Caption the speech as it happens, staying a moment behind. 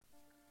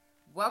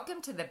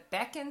Welcome to the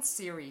Beck and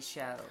Siri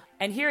Show.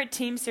 And here at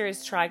Team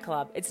Sirius Tri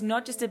Club, it's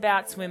not just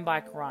about swim,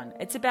 bike, run.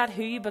 It's about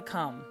who you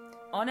become.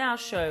 On our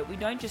show, we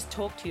don't just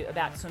talk to you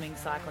about swimming,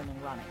 cycling,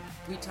 and running.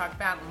 We talk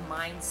about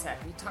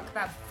mindset. We talk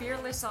about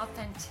fearless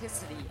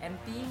authenticity and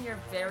being your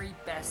very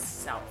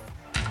best self.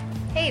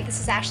 Hey, this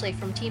is Ashley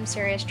from Team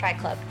Sirius Tri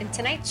Club. In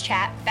tonight's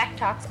chat, Beck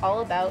talks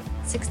all about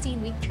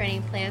 16-week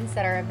training plans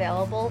that are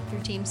available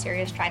through Team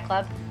Sirius Tri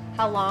Club,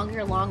 how long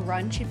your long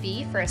run should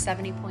be for a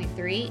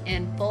 70.3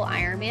 and full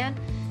Ironman,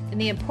 and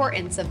the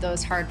importance of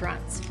those hard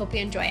runs. Hope you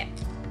enjoy it.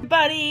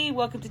 Everybody,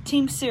 welcome to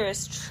Team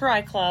Sirius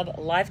Tri Club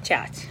live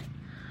chat.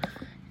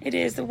 It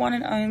is the one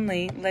and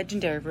only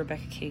legendary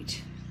Rebecca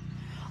Keat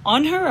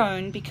on her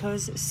own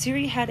because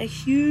Siri had a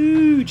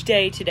huge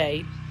day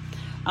today.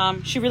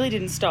 She really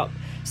didn't stop.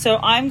 So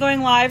I'm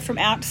going live from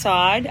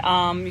outside.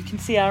 You can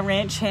see our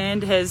ranch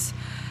hand has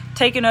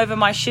taken over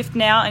my shift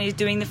now and he's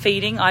doing the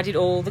feeding. I did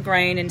all the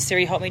grain and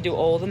Siri helped me do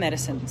all the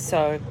medicine.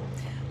 So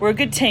we're a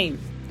good team.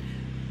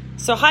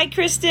 So hi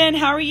Kristen,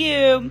 how are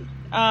you?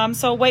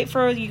 So I'll wait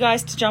for you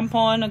guys to jump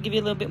on. I'll give you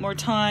a little bit more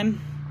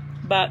time.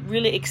 But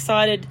really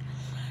excited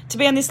to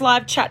be on this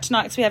live chat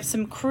tonight because we have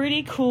some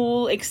pretty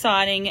cool,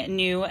 exciting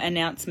new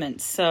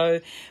announcements.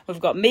 So we've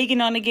got Megan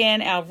on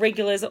again. Our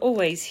regulars are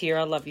always here.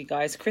 I love you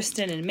guys,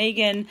 Kristen and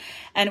Megan.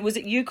 And was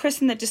it you,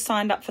 Kristen, that just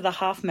signed up for the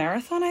half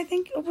marathon? I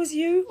think it was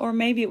you, or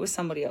maybe it was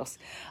somebody else.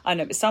 I don't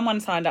know, but someone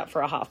signed up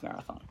for a half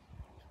marathon.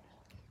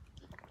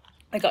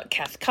 I got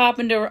Kath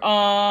Carpenter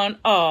on.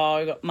 Oh,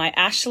 I got my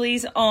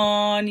Ashley's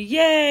on.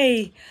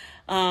 Yay!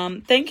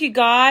 Thank you,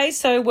 guys.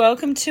 So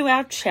welcome to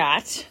our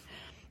chat.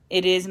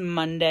 It is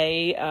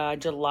Monday,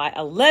 July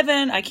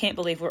 11. I can't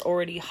believe we're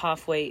already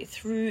halfway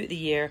through the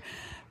year.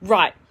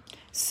 Right.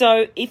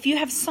 So if you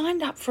have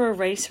signed up for a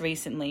race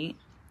recently,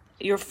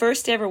 your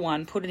first ever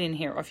one, put it in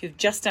here. Or if you've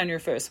just done your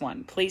first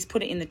one, please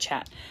put it in the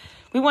chat.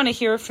 We want to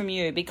hear from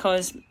you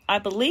because I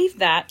believe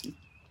that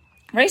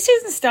race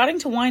season is starting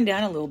to wind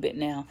down a little bit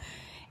now.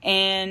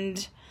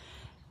 And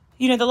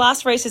you know, the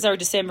last races are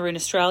December in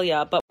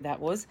Australia, but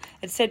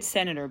it said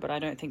senator, but I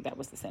don't think that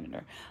was the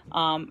senator.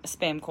 A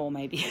spam call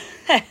maybe.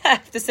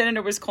 If the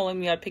senator was calling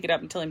me, I'd pick it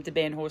up and tell him to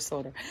ban horse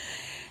slaughter.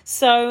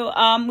 So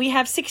we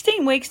have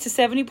 16 weeks to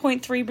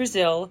 70.3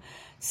 Brazil,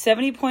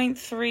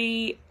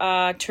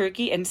 70.3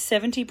 Turkey, and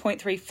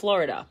 70.3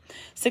 Florida.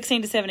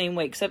 16 to 17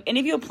 weeks. So if any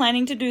of you are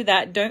planning to do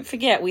that, don't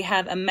forget we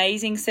have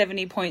amazing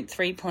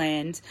 70.3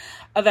 plans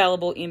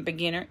available in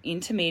beginner,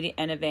 intermediate,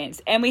 and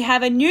advanced. And we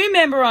have a new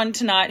member on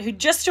tonight who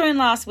just joined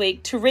last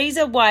week,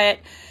 Teresa Wyatt.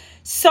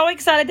 So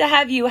excited to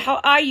have you.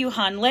 How are you,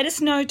 hun? Let us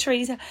know,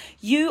 Teresa.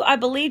 You, I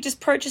believe, just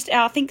purchased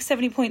our,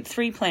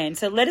 70.3 plan.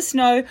 So let us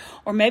know,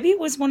 or maybe it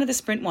was one of the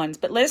sprint ones,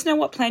 but let us know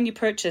what plan you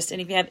purchased. And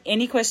if you have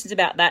any questions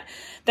about that,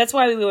 that's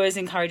why we always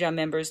encourage our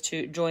members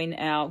to join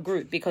our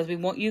group, because we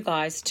want you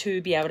guys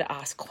to be able to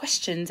ask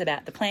questions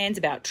about the plans,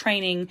 about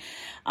training.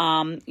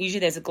 Usually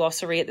there's a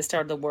glossary at the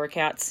start of the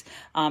workouts,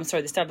 the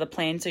start of the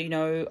plan, so you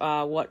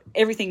know what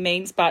everything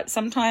means. But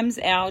sometimes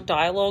our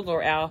dialogue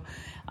or our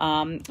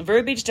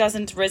verbiage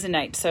doesn't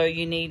resonate, so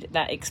you need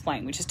that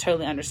explained, which is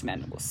totally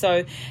understandable.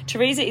 So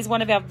Teresa is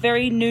one of our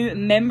very new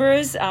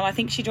members. I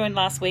think she joined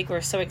last week.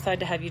 We're so excited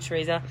to have you,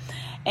 Teresa.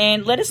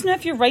 And let us know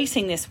if you're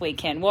racing this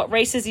weekend. What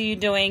races are you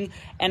doing?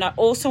 And I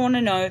also want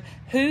to know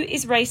who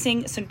is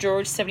racing St.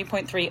 George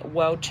 70.3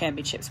 World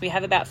Championships. We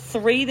have about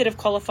 3 that have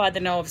qualified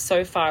that know of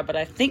so far, but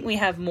I think we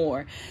have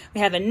more.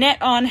 We have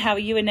Annette on. How are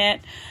you,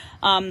 Annette?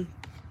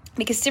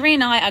 Because Siri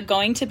and I are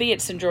going to be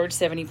at St. George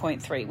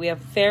 70.3. We are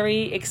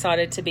very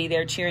excited to be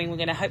there cheering. We're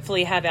going to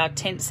hopefully have our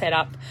tent set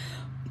up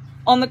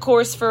on the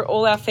course for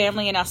all our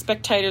family and our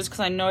spectators, because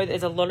I know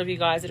there's a lot of you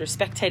guys that are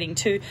spectating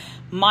too.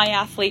 My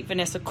athlete,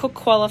 Vanessa Cook,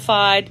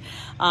 qualified,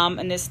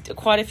 and there's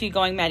quite a few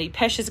going. Maddie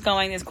Pesh is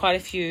going. There's quite a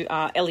few.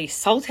 Ellie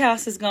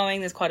Salthouse is going.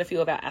 There's quite a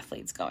few of our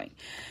athletes going.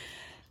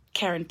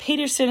 Karen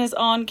Peterson is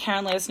on.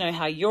 Karen, let us know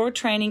how your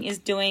training is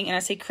doing. And I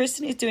see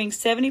Kristen is doing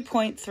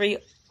 70.3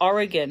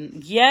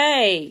 Oregon.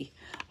 Yay.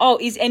 Oh,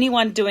 is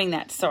anyone doing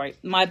that? Sorry,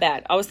 my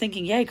bad. I was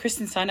thinking, yay,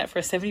 Kristen signed up for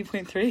a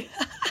 70.3.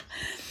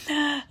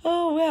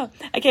 Oh, wow.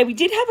 Okay, we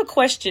did have a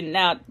question.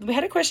 Now, we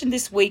had a question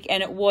this week,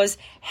 and it was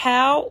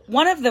we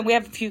have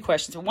a few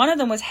questions, but one of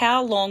them was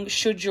how long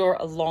should your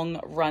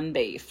long run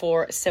be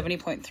for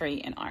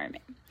 70.3 and Ironman?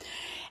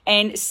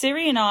 And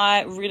Siri and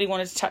I really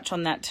wanted to touch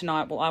on that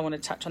tonight. Well, I want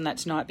to touch on that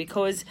tonight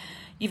because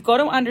you've got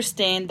to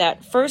understand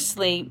that,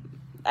 firstly,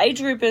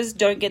 age groupers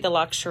don't get the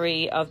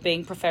luxury of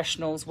being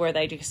professionals where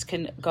they just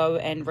can go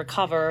and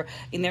recover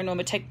in their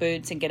Normatec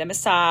boots and get a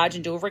massage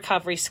and do a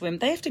recovery swim.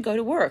 They have to go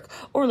to work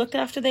or look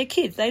after their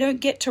kids. They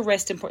don't get to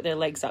rest and put their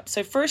legs up.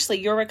 So firstly,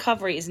 your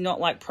recovery is not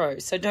like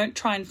pros. So don't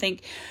try and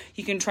think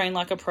you can train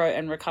like a pro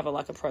and recover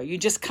like a pro. You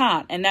just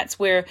can't. And that's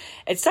where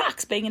it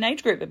sucks being an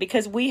age grouper,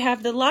 because we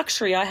have the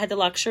luxury. I had the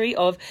luxury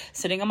of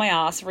sitting on my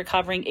ass,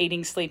 recovering,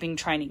 eating, sleeping,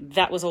 training.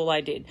 That was all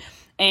I did.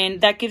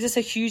 And that gives us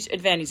a huge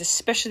advantage,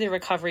 especially the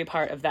recovery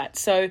part of that.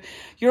 So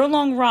your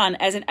long run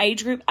as an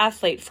age group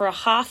athlete for a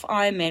half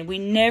Ironman, we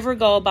never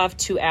go above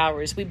 2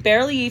 hours. We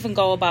barely even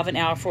go above an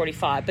hour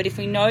 45. But if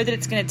we know that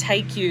it's going to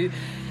take you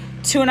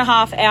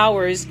 2.5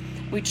 hours,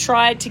 we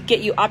try to get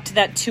you up to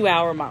that 2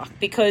 hour mark,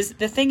 because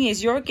the thing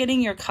is, you're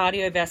getting your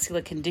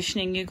cardiovascular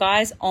conditioning, you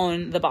guys,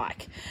 on the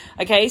bike.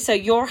 Okay, so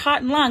your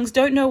heart and lungs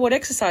don't know what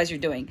exercise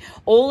you're doing.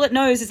 All it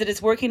knows is that it's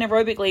working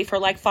aerobically for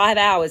like 5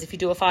 hours if you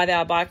do a 5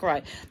 hour bike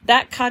ride.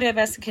 That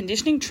cardiovascular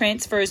conditioning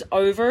transfers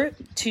over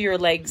to your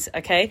legs,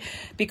 okay,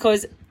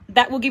 because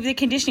that will give you the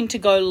conditioning to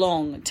go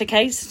long, to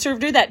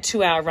do that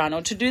 2 hour run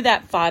or to do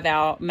that 5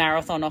 hour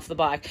marathon off the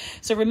bike.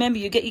 So remember,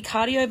 you get your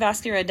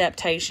cardiovascular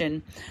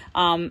adaptation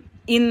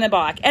in the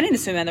bike and in the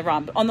swim and the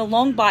run. But on the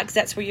long bikes,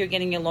 that's where you're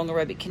getting your long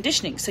aerobic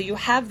conditioning. So you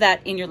have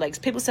that in your legs.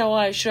 People say,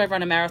 oh, should I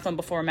run a marathon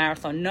before a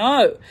marathon?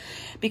 No,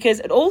 because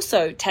it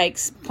also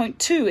takes, point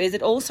 2 is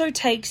it also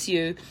takes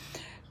you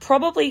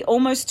probably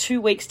almost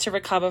 2 weeks to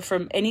recover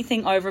from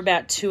anything over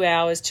about 2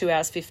 hours, 2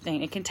 hours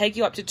 15. It can take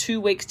you up to 2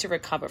 weeks to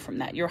recover from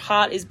that. Your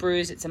heart is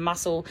bruised, it's a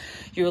muscle,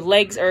 your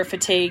legs are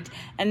fatigued,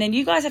 and then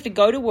you guys have to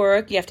go to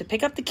work, you have to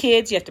pick up the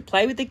kids, you have to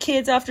play with the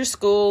kids after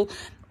school,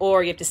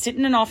 or you have to sit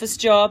in an office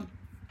job.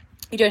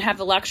 You don't have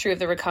the luxury of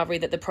the recovery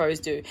that the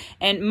pros do.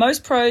 And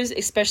most pros,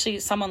 especially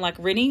someone like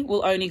Rinny,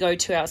 will only go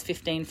 2 hours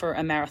 15 for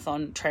a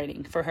marathon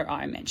training for her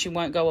Ironman. She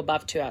won't go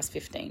above 2 hours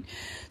 15.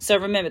 So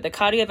remember, the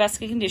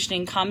cardiovascular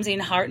conditioning comes in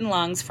heart and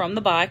lungs from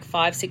the bike,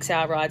 5-6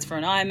 hour rides for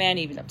an Ironman,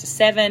 even up to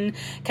 7.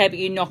 Okay, but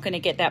you're not going to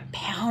get that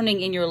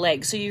pounding in your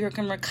legs. So you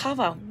can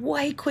recover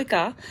way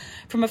quicker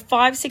from a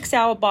 5-6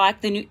 hour bike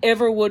than you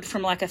ever would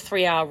from like a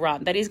 3 hour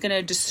run. That is going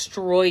to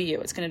destroy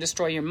you. It's going to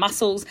destroy your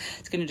muscles.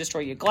 It's going to destroy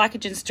your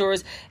glycogen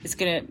stores. It's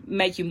going to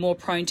make you more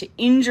prone to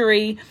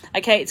injury.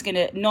 Okay, it's going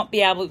to not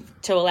be able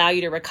to allow you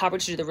to recover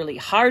to do the really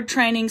hard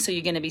training. So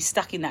you're going to be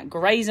stuck in that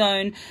gray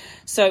zone.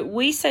 So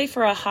we say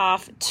for a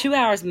half, 2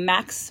 hours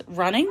max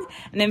running.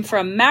 And then for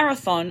a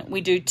marathon,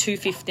 we do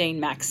 2:15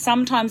 max,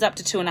 sometimes up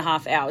to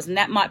 2.5 hours. And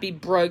that might be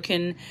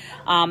broken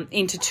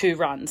into 2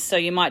 runs. So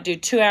you might do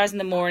 2 hours in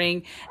the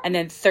morning and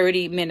then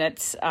 30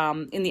 minutes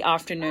in the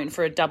afternoon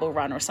for a double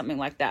run or something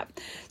like that.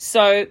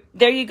 So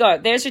there you go.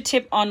 There's your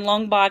tip on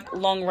long bike,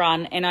 long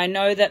run. And I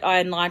know that I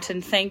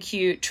enlightened, thank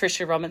you,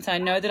 Trisha Robinson. I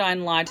know that I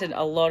enlightened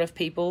a lot of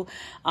people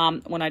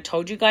when I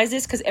told you guys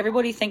this, because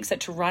everybody thinks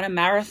that to run a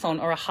marathon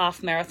or a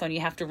half marathon,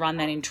 you have to run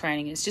that in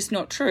training. It's just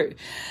not true.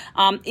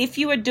 If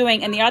you are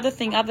doing, and the other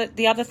thing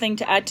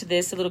to add to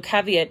this, a little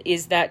caveat,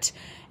 is that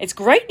it's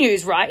great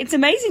news, right? It's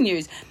amazing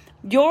news.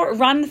 Your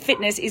run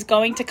fitness is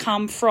going to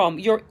come from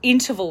your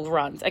interval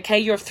runs, okay?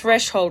 Your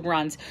threshold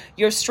runs,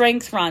 your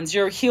strength runs,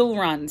 your hill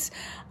runs,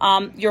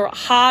 your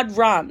hard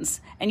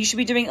runs. And you should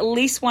be doing at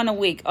least one a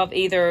week of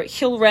either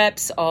hill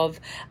reps, of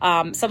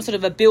some sort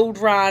of a build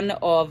run,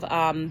 of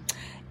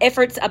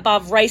efforts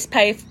above race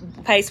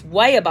pace,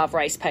 way above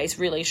race pace,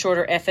 really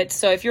shorter efforts.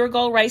 So if your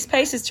goal race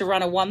pace is to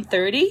run a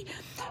 1:30,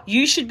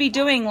 you should be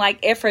doing like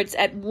efforts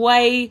at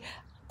way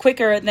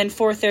quicker than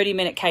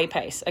 4:30-minute K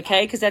pace,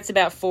 okay? Because that's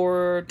about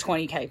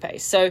 4:20 K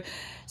pace. So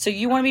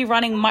you want to be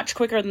running much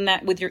quicker than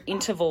that with your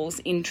intervals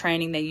in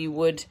training than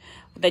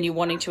you're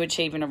wanting to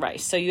achieve in a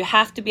race. So you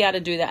have to be able to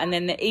do that. And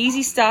then the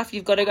easy stuff,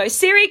 you've got to go,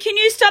 Siri, can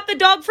you stop the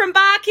dog from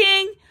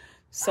barking?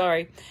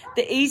 Sorry.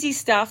 The easy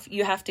stuff,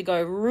 you have to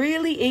go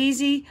really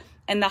easy.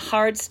 And the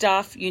hard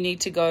stuff, you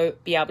need to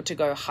be able to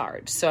go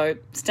hard. So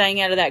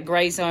staying out of that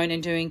gray zone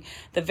and doing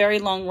the very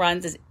long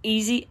runs as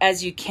easy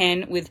as you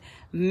can with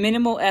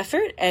minimal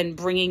effort and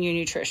bringing you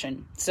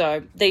nutrition.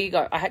 So there you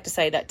go. I had to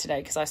say that today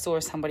because I saw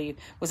somebody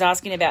was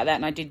asking about that,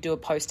 and I did do a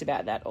post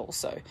about that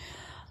also.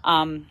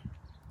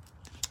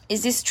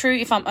 Is this true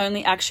if I'm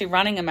only actually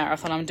running a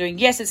marathon? I'm doing,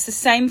 yes, it's the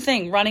same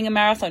thing, running a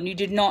marathon. You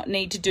did not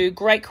need to do,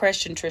 great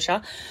question,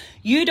 Trisha.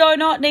 You do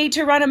not need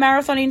to run a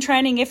marathon in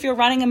training if you're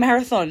running a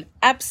marathon.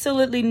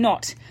 Absolutely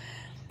not.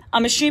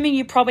 I'm assuming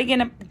you're probably going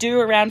to do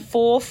around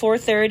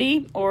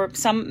 4:30 or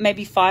some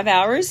maybe 5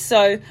 hours.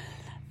 So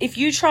if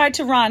you try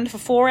to run for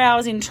 4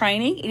 hours in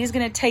training, it is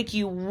going to take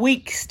you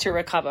weeks to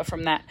recover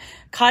from that.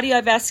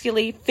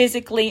 Cardiovascularly,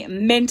 physically,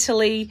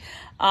 mentally,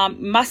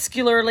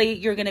 muscularly,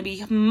 you're going to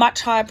be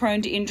much higher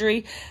prone to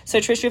injury. So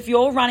Trisha, if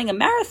you're running a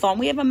marathon,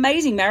 we have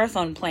amazing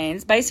marathon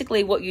plans.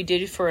 Basically what you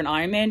did for an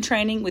Ironman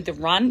training with the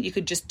run, you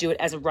could just do it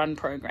as a run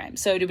program.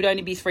 So it would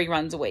only be 3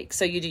 runs a week.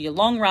 So you do your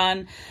long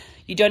run.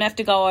 You don't have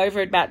to go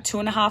over about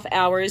 2.5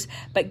 hours,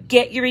 but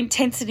get your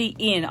intensity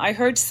in. I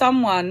heard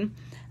someone,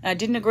 I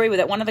didn't agree with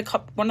it. One of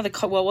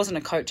the well, it wasn't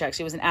a coach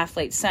actually, it was an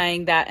athlete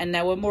saying that, and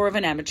they were more of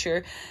an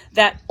amateur,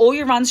 that all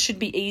your runs should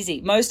be easy.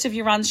 Most of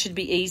your runs should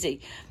be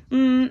easy.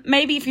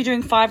 Maybe if you're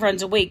doing 5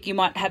 runs a week, you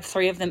might have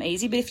 3 of them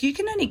easy, but if you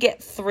can only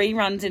get 3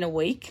 runs in a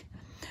week,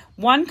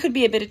 One could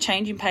be a bit of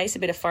change in pace, a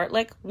bit of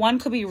fartlek. One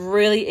could be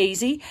really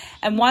easy,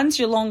 and one's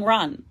your long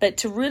run. But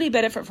to really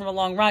benefit from a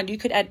long run, you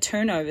could add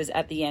turnovers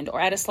at the end or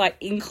add a slight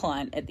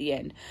incline at the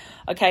end.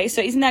 Okay,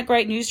 so isn't that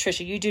great news,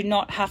 Trisha? You do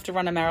not have to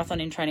run a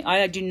marathon in training.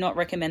 I do not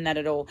recommend that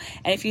at all.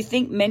 And if you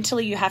think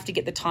mentally you have to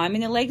get the time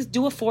in your legs,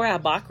 do a 4-hour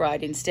bike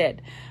ride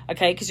instead.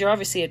 Okay, because you're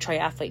obviously a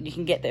triathlete and you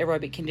can get the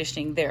aerobic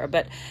conditioning there,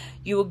 but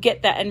you will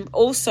get that. And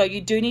also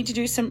you do need to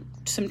do some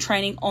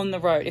training on the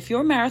road. If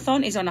your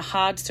marathon is on a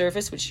hard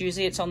surface, which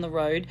usually it's on the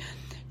road,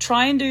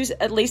 try and do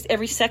at least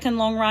every second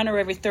long run or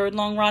every third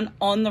long run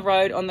on the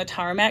road, on the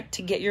tarmac,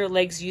 to get your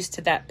legs used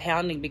to that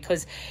pounding,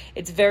 because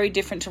it's very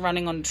different to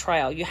running on a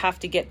trail. You have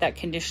to get that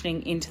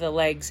conditioning into the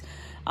legs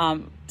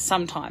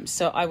sometimes.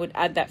 So I would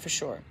add that for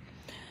sure.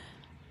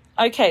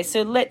 Okay,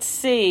 so let's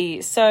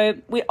see. So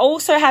we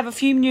also have a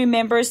few new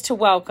members to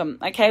welcome.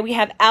 Okay, we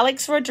have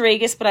Alex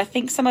Rodriguez, but I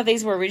think some of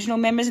these were original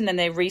members and then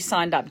they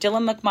re-signed up.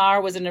 Dylan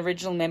McMahon was an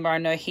original member. I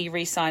know he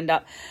re-signed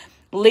up.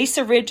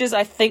 Lisa Ridges,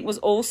 I think, was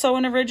also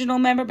an original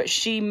member, but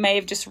she may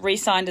have just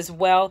re-signed as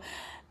well.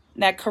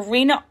 Now,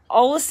 Karina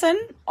Alonso,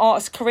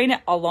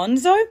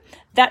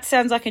 that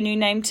sounds like a new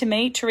name to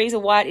me. Teresa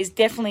White is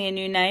definitely a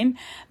new name.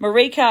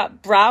 Marika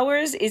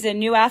Browers is a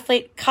new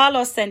athlete.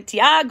 Carlos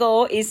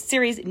Santiago is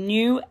series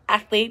new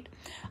athlete,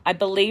 I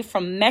believe,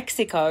 from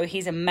Mexico.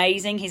 He's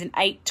amazing. He's an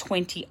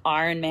 8:20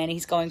 Ironman.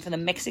 He's going for the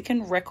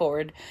Mexican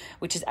record,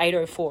 which is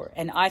 8:04,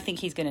 and I think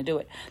he's going to do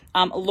it.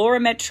 Laura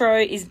Metro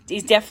is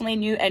definitely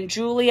new, and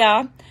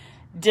Julia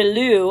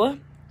DeLu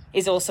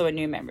is also a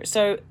new member.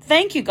 So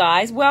thank you,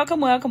 guys.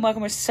 Welcome.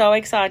 We're so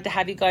excited to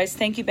have you guys.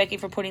 Thank you, Becky,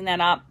 for putting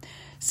that up.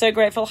 So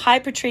grateful. Hi,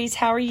 Patrice.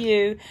 How are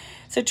you?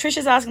 So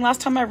Trisha's asking,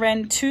 last time I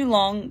ran too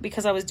long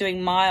because I was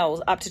doing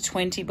miles up to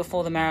 20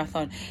 before the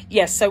marathon.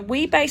 Yes, so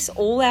we base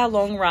all our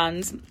long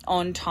runs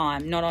on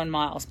time, not on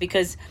miles,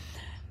 because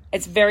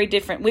it's very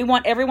different. We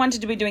want everyone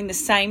to be doing the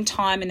same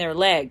time in their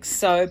legs.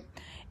 So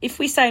if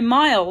we say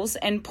miles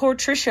and poor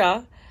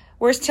Trisha,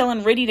 we're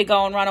telling Riddy to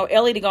go and run, or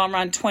Ellie to go and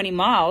run 20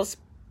 miles,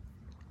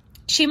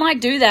 she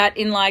might do that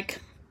in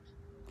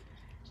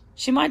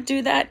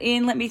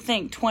let me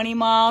think, 20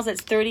 miles,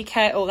 that's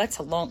 30K. Oh, that's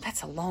a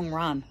long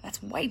run.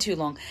 That's way too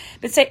long.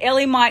 But say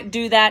Ellie might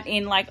do that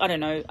in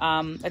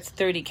that's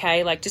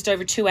 30K, like just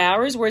over 2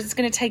 hours, whereas it's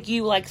going to take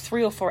you like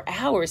 3 or 4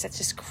 hours. That's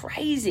just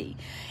crazy.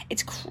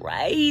 It's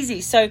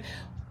crazy. So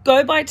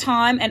go by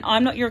time, and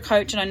I'm not your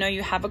coach, and I know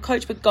you have a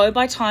coach, but go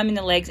by time in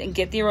the legs and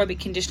get the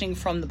aerobic conditioning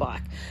from the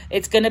bike.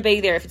 It's going to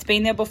be there. If it's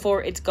been there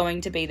before, it's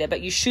going to be there.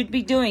 But you should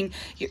be doing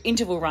your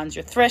interval runs,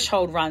 your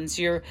threshold runs,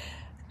 you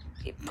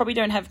probably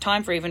don't have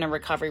time for even a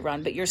recovery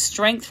run, but your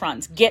strength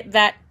runs. Get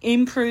that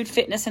improved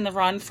fitness in the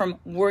run from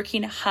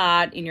working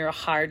hard in your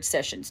hard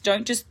sessions.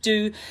 Don't just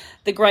do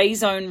the gray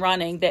zone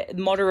running, that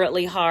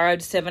moderately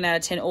hard 7 out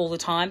of 10 all the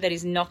time. That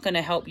is not going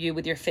to help you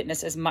with your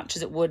fitness as much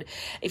as it would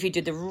if you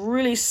did the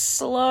really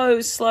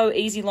slow,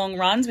 easy long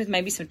runs with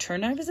maybe some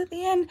turnovers at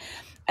the end,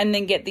 and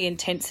then get the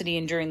intensity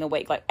in during the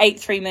week, like 8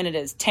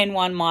 3-minuters, 10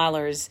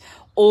 1-milers,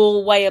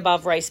 all way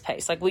above race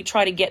pace. Like we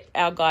try to get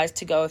our guys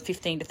to go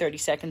 15 to 30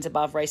 seconds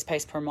above race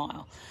pace per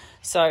mile.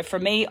 So for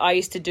me, I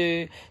used to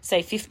do,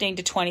 say, 15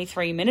 to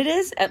 23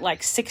 minuters at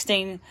like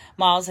 16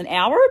 miles an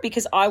hour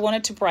because I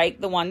wanted to break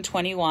the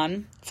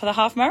 1:21 for the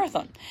half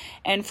marathon.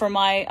 And for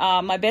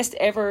my best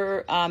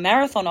ever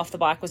marathon off the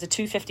bike was a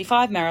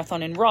 2:55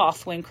 marathon in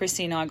Roth when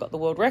Chrissy and I got the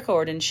world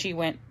record, and she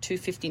went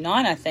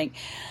 2:59, I think.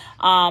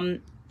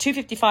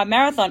 2:55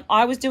 marathon,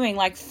 I was doing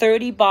like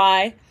 30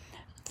 by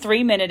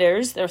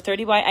 3-minuters or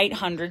 30 by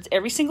 800s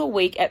every single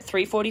week at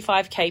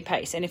 3:45K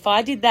pace. And if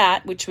I did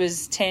that, which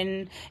was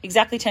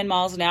exactly 10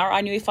 miles an hour, I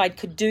knew if I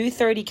could do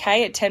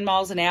 30K at 10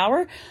 miles an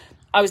hour,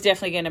 I was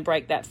definitely going to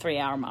break that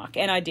 3-hour mark.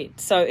 And I did.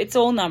 So it's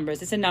all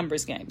numbers. It's a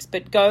numbers game.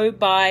 But go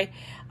by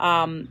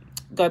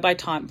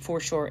time for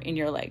sure in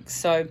your legs.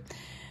 So,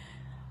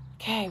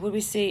 okay, what do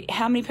we see?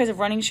 How many pairs of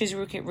running shoes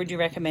would you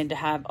recommend to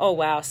have? Oh,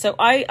 wow. So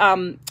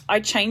I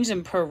change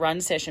them per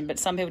run session, but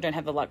some people don't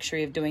have the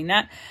luxury of doing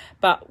that.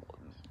 But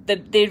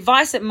the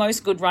advice that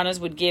most good runners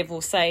would give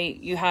will say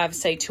you have,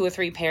 say, 2 or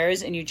 3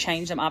 pairs and you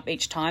change them up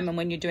each time. And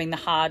when you're doing the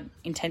hard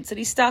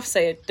intensity stuff,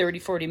 say a 30,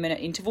 40-minute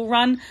interval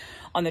run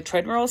on the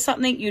treadmill or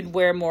something, you'd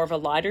wear more of a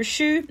lighter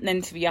shoe. And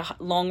then for your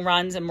long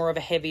runs and more of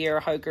a heavier,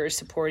 Hoka,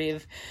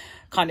 supportive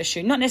kind of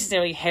shoe. Not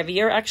necessarily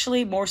heavier,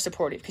 actually, more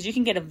supportive, because you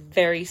can get a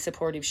very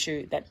supportive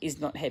shoe that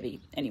is not heavy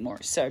anymore.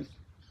 So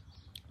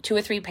 2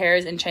 or 3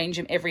 pairs and change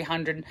them every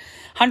 100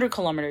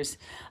 kilometers.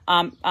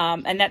 And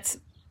that's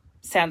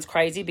sounds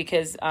crazy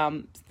because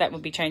that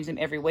would be changing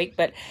them every week,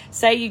 but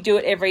say you do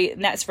it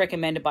and that's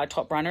recommended by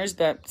top runners,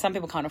 but some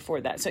people can't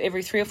afford that. So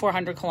every 300 or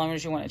 400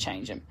 kilometers you want to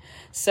change them.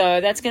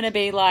 So that's going to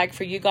be like,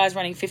 for you guys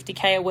running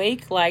 50K a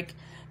week, like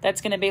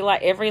that's going to be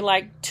like every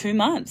 2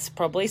 months,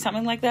 probably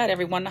something like that.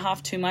 Every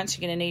 1.5, 2 months,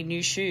 you're going to need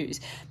new shoes.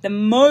 The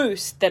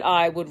most that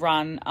I would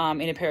run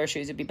in a pair of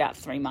shoes would be about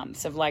 3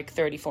 months of like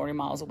 30, 40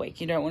 miles a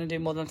week. You don't want to do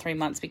more than 3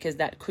 months because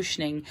that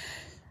cushioning,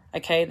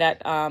 okay,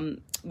 that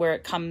where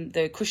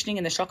the cushioning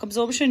and the shock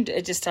absorption,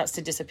 it just starts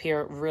to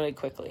disappear really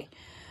quickly.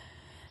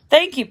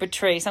 Thank you,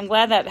 Patrice. I'm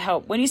glad that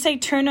helped. When you say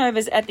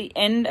turnovers at the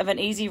end of an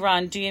easy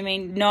run, do you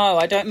mean, no,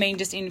 I don't mean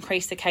just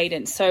increase the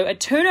cadence. So a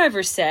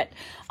turnover set,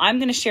 I'm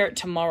going to share it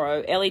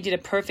tomorrow. Ellie did a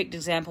perfect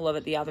example of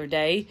it the other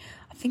day.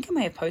 I think I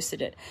may have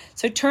posted it.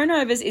 So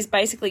turnovers is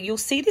basically, you'll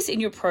see this in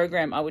your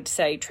program, I would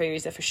say,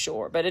 Teresa, for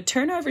sure. But a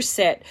turnover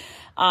set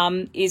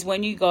is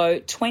when you go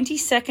 20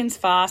 seconds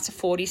fast,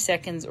 40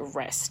 seconds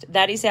rest.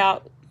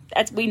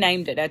 We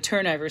named it a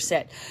turnover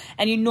set.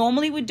 And you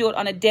normally would do it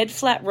on a dead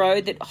flat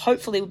road that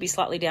hopefully would be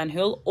slightly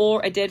downhill,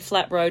 or a dead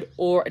flat road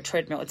or a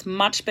treadmill. It's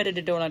much better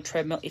to do it on a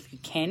treadmill if you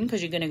can,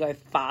 because you're going to go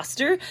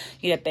faster.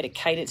 You have better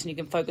cadence and you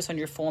can focus on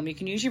your form. You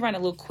can usually run a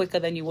little quicker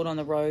than you would on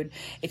the road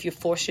if you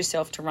force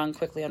yourself to run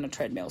quickly on a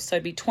treadmill. So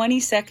it'd be 20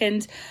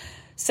 seconds.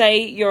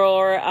 Say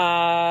your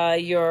half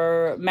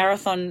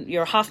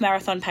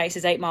marathon pace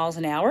is 8 miles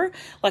an hour.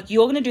 Like,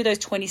 you're going to do those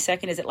 20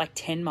 seconds at like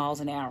 10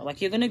 miles an hour.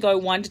 Like, you're going to go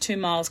 1 to 2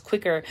 miles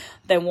quicker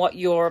than what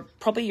your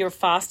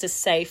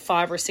fastest, say,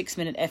 5 or 6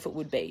 minute effort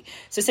would be.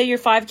 So say your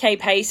 5K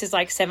pace is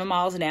like 7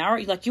 miles an hour.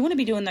 You want to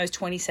be doing those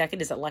 20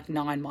 seconds at like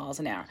 9 miles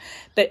an hour.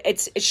 But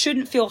it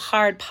shouldn't feel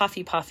hard,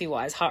 puffy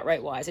wise, heart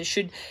rate wise. You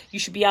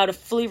should be able to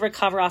fully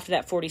recover after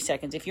that 40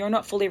 seconds. If you're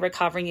not fully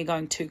recovering, you're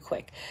going too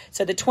quick.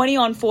 So the 20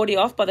 on, 40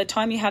 off, by the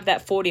time you have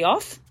that 40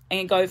 off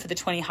and go for the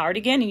 20 hard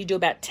again, and you do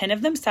about 10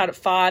 of them, start at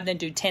 5, then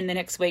do 10 the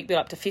next week, build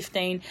up to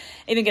 15,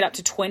 even get up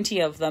to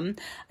 20 of them.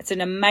 It's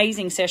an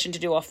amazing session to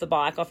do off the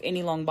bike, off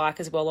any long bike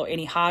as well, or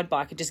any hard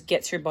bike. It just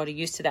gets your body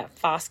used to that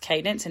fast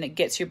cadence, and it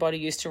gets your body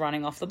used to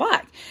running off the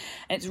bike.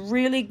 And it's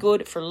really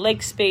good for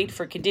leg speed,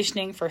 for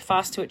conditioning, for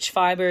fast twitch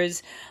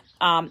fibers,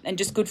 and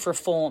just good for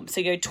form.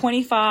 So you go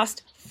 20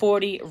 fast,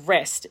 40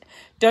 rest.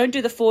 Don't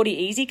do the 40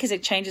 easy, because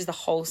it changes the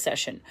whole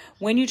session.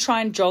 When you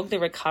try and jog the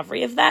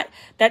recovery of that,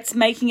 that's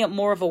making it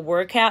more of a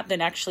workout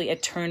than actually a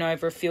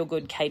turnover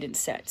feel-good cadence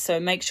set.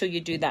 So make sure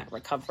you do that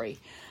recovery.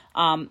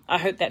 I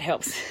hope that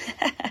helps.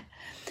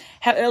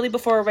 How early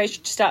before a race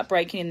should you start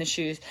breaking in the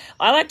shoes?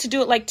 I like to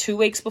do it like 2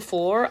 weeks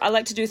before. I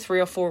like to do 3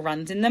 or 4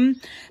 runs in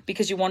them,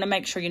 because you want to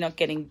make sure you're not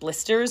getting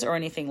blisters or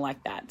anything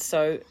like that.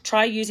 So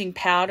try using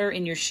powder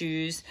in your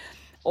shoes,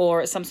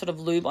 or some sort of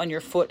lube on your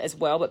foot as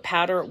well, but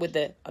powder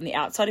on the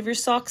outside of your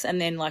socks,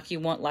 and then like you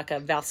want like a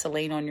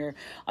Vaseline on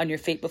your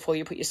feet before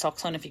you put your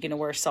socks on if you're going to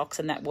wear socks,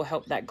 and that will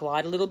help that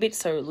glide a little bit,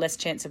 so less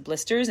chance of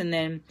blisters. And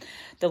then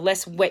the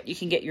less wet you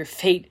can get your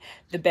feet,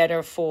 the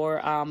better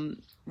for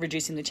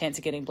reducing the chance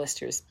of getting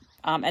blisters,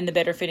 and the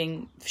better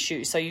fitting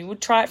shoes. So you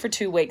would try it for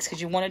 2 weeks,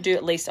 because you want to do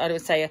at least, I would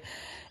say,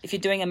 if you're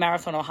doing a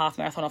marathon or half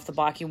marathon off the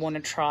bike, you want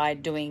to try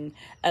doing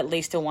at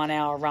least a 1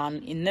 hour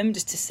run in them,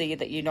 just to see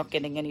that you're not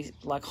getting any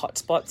like hot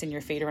spots in your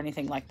feet or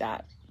anything like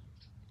that.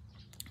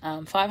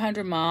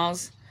 500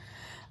 miles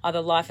are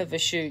the life of a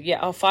shoe.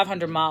 Yeah,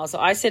 500 miles. So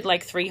I said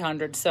like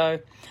 300. So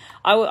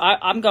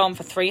I'm going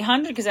for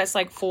 300, because that's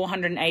like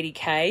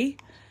 480K.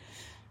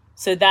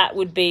 So that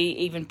would be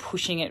even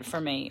pushing it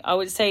for me. I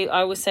would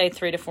say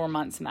 3 to 4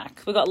 months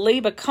max. We've got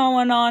Liba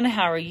Cohen on.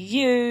 How are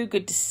you?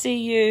 Good to see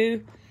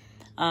you.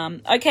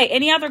 Okay,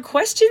 any other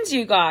questions,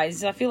 you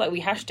guys? I feel like we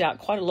hashed out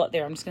quite a lot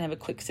there. I'm just going to have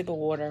a quick sip of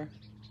water.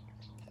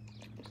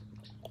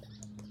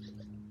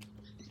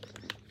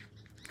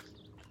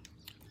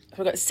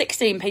 We've got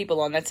 16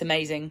 people on. That's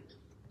amazing.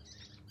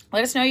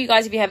 Let us know, you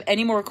guys, if you have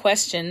any more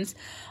questions.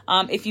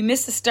 If you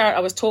missed the start, I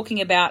was talking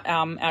about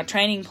our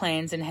training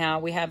plans and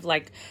how we have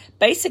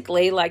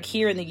basically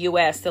here in the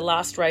US, the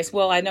last race.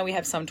 Well, I know we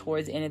have some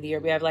towards the end of the year.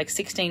 We have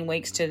 16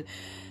 weeks to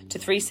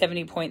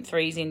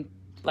 370.3s in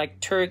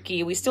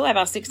Turkey. We still have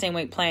our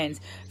 16-week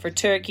plans for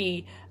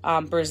Turkey,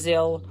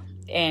 Brazil,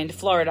 and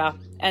Florida.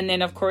 And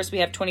then, of course, we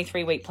have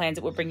 23-week plans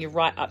that will bring you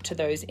right up to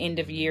those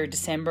end-of-year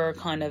December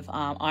kind of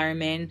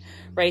Ironman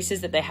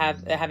races that they're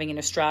having in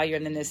Australia.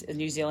 And then there's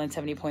New Zealand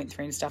 70.3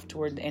 and stuff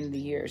toward the end of the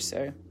year.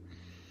 So,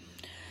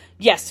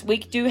 yes, we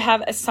do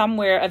have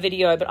a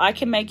video, but I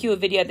can make you a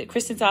video that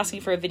Kristen's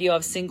asking for, a video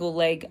of single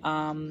leg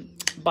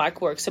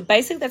bike work. So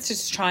basically that's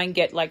just to try and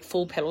get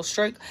full pedal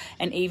stroke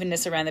and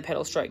evenness around the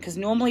pedal stroke, because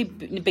normally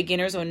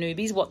beginners or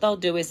newbies, what they'll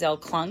do is they'll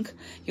clunk.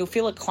 You'll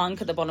feel a clunk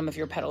at the bottom of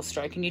your pedal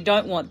stroke, and you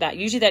don't want that.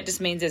 Usually that just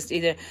means it's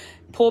either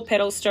poor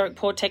pedal stroke,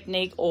 poor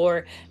technique,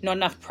 or not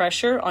enough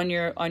pressure on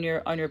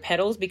your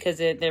pedals, because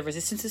their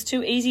resistance is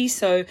too easy.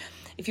 So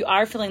if you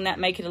are feeling that,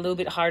 make it a little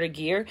bit harder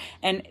gear.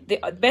 And the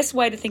best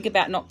way to think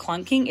about not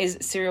clunking is,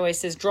 Siri always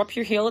says, drop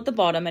your heel at the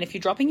bottom. And if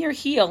you're dropping your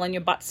heel and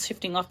your butt's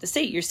shifting off the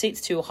seat, your seat's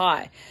too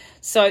high.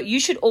 So you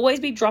should always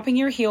be dropping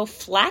your heel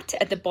flat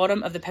at the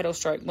bottom of the pedal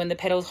stroke when the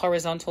pedal's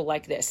horizontal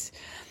like this.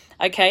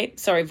 Okay,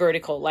 sorry,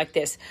 vertical like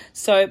this.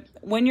 So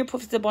when you're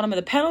put at the bottom of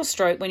the pedal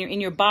stroke, when you're in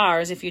your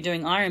bars, if you're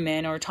doing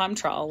Ironman or a time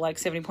trial like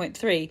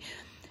 70.3,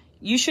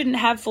 you shouldn't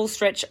have full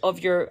stretch of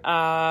your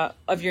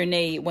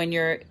knee when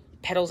you're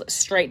pedals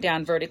straight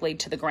down vertically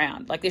to the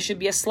ground. There should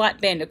be a slight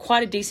bend,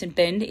 quite a decent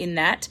bend in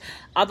that.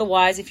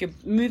 Otherwise, if you're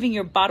moving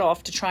your butt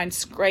off to try and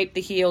scrape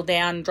the heel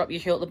down and drop your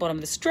heel at the bottom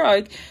of the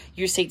stroke,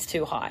 your seat's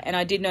too high. And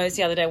I did notice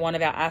the other day, one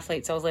of our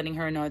athletes, I was letting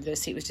her know that her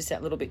seat was just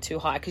that little bit too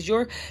high, because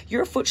your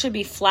foot should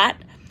be flat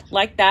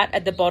like that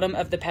at the bottom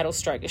of the pedal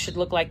stroke. It should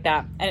look like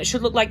that. And it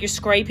should look like you're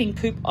scraping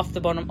poop off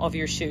the bottom of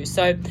your shoe.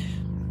 So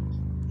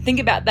think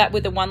about that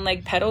with the one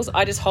leg pedals.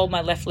 I just hold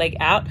my left leg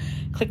out,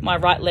 click my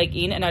right leg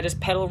in, and I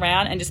just pedal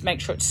around and just make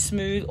sure it's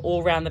smooth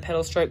all around the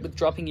pedal stroke with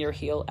dropping your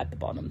heel at the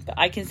bottom. But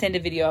I can send a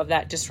video of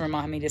that. Just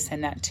remind me to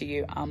send that to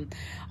you.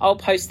 I'll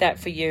post that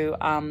for you,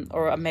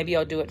 or maybe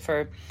I'll do it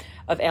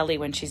of Ellie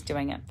when she's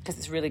doing it, because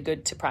it's really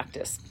good to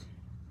practice.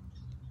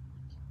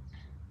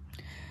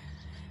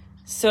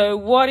 So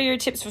what are your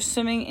tips for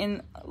swimming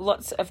in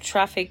lots of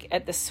traffic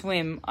at the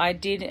swim? I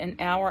did an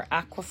hour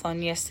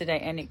aquathon yesterday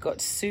and it got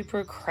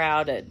super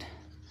crowded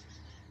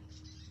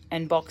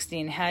and boxed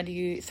in. How do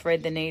you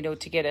thread the needle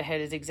to get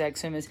ahead of zigzag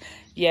swimmers?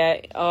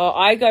 Yeah,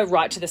 I go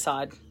right to the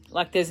side.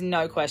 Like, there's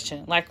no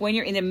question. Like, when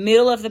you're in the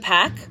middle of the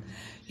pack,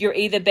 you're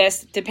either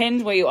best,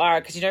 depends where you are,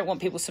 because you don't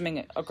want people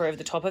swimming over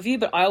the top of you,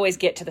 but I always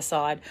get to the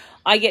side.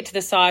 I get to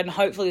the side, and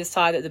hopefully the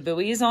side that the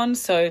buoy is on.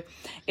 So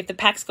if the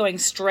pack's going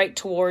straight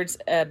towards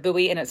a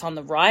buoy and it's on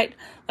the right,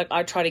 like,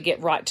 I try to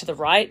get right to the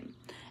right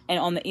and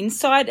on the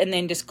inside, and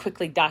then just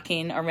quickly duck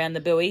in around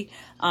the buoy.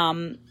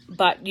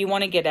 But you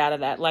want to get out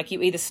of that. Like,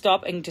 you either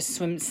stop and just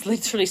swim,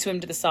 literally swim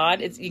to the side.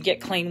 You get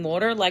clean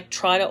water. Like,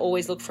 try to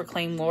always look for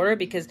clean water,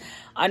 because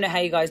I don't know how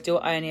you guys do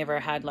it. I only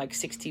ever had like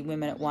 60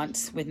 women at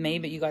once with me,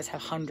 but you guys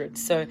have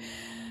hundreds. So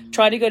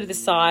try to go to the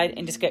side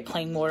and just get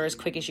clean water as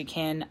quick as you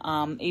can,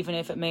 even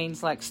if it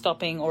means like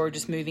stopping or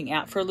just moving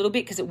out for a little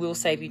bit, because it will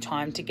save you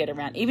time to get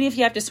around, even if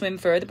you have to swim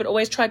further. But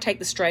always try to take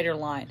the straighter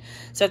line.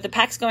 So if the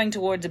pack's going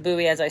towards a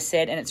buoy, as I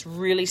said, and it's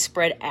really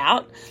spread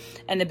out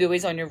and the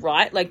buoy's on your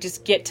right, like,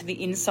 just get to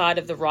the inside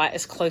of the right,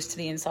 as close to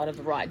the inside of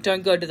the right.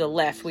 Don't go to the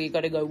left where you've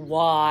got to go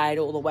wide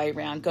all the way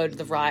around. Go to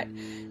the right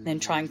and then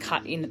try and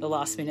cut in at the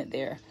last minute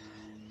there.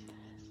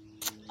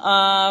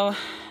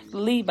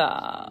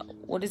 Liba,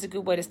 what is a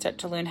good way to start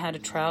to learn how to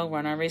trail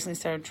run? I recently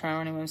started trail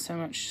running when I'm so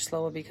much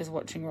slower because of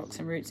watching rocks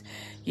and roots.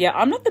 Yeah,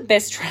 I'm not the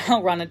best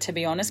trail runner, to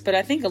be honest, but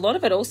I think a lot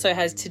of it also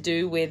has to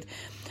do with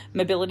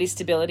mobility,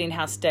 stability, and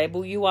how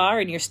stable you are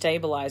and your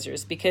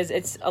stabilizers,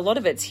 because a lot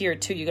of it's here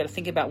too. You got to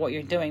think about what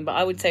you're doing. But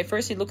I would say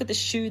firstly, look at the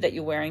shoe that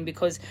you're wearing,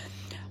 because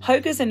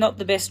Hokas are not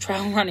the best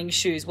trail running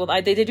shoes. Well,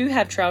 they do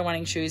have trail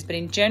running shoes, but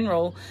in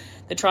general,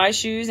 the tri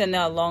shoes and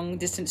the long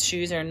distance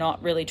shoes are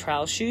not really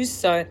trail shoes.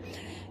 So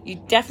you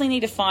definitely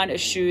need to find a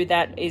shoe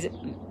that is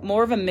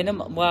more of a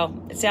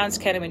it sounds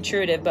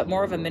counterintuitive, but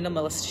more of a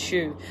minimalist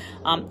shoe.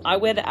 I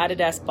wear the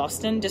Adidas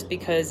Boston just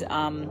because, or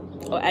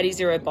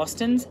Adizero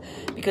Bostons,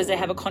 because they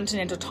have a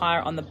Continental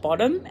tire on the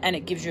bottom and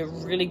it gives you a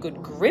really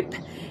good grip,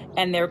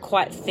 and they're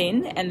quite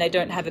thin and they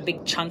don't have a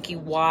big chunky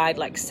wide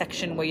like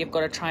section where you've got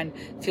to try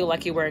and feel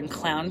like you're wearing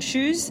clown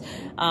shoes.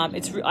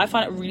 I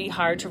find it really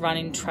hard to run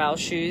in trail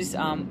shoes,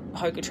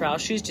 Hoka trail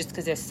shoes, just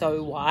because they're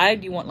so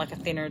wide. You want like a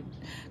thinner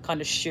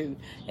kind of shoe,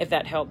 if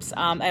that helps.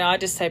 And I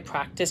just say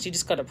practice. You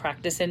just got to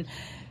practice. And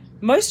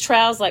most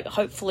trails, like,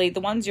 hopefully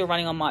the ones you're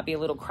running on might be a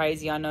little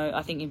crazy.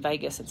 I think in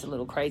Vegas it's a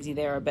little crazy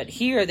there, but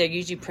here they're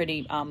usually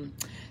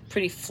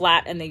pretty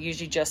flat, and they're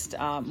usually just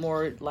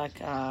more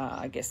like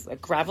I guess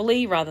like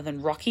gravelly rather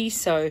than rocky.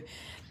 So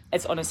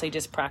it's honestly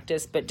just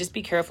practice, but just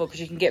be careful,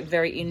 because you can get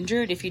very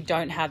injured if you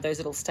don't have those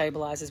little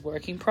stabilizers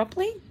working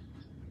properly.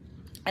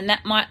 And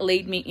that might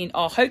lead me in,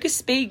 Hoka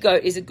Speed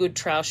Goat is a good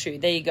trail shoe.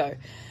 There you go.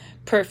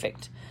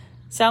 Perfect.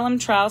 Salem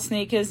trail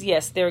sneakers,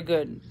 yes, they're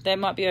good. They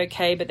might be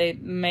okay, but they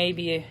may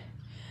be,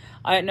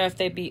 I don't know if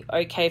they'd be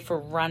okay for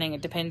running.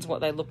 It depends what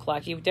they look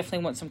like. You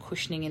definitely want some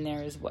cushioning in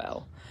there as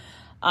well.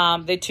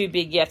 They're too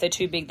big. Yeah, if they're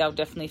too big, they'll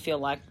definitely feel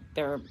like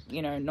they're,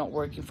 not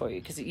working for you,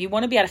 because you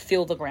want to be able to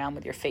feel the ground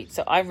with your feet.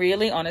 So I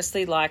really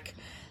honestly like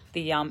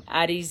the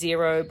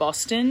Adizero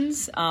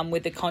Bostons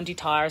with the Conti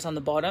tires on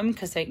the bottom,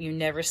 because you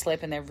never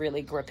slip and they're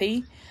really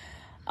grippy.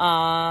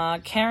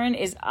 Karen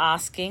is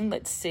asking,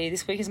 let's see,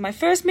 this week is my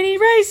first mini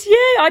race.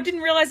 Yeah, I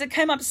didn't realize it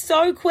came up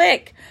so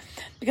quick,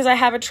 because I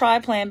have a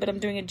tri-plan, but I'm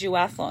doing a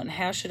duathlon.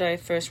 How should I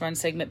first run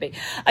segment B?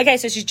 Okay,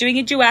 so she's doing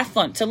a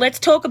duathlon. So let's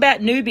talk about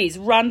newbies.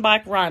 Run,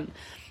 bike, run.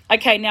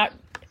 Okay, now,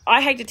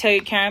 I hate to tell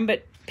you, Karen,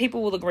 but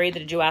people will agree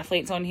that a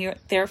duathlete's on here,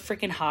 they're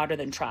freaking harder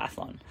than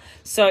triathlon.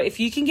 So if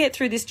you can get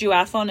through this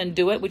duathlon and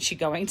do it, which you're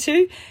going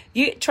to,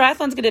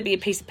 triathlon's going to be a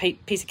piece of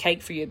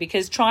cake for you,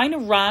 because trying to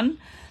run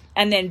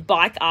and then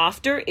bike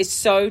after is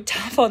so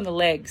tough on the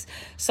legs.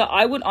 So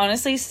I would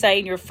honestly say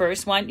in your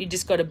first one, you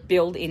just got to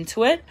build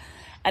into it.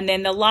 And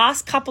then the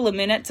last couple of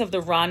minutes of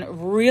the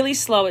run, really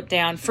slow it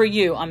down for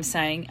you, I'm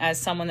saying, as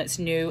someone that's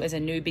new, as a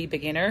newbie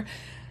beginner.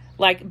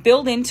 Like,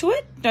 build into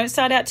it. Don't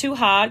start out too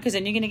hard, because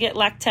then you're going to get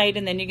lactate,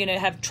 and then you're going to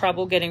have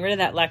trouble getting rid of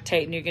that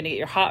lactate, and you're going to get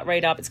your heart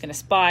rate up. It's going to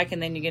spike,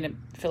 and then you're going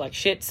to feel like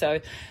shit.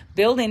 So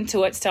build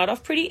into it. Start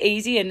off pretty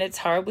easy, and it's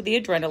hard with the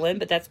adrenaline,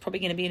 but that's probably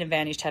going to be an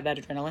advantage to have that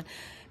adrenaline.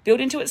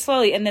 Build into it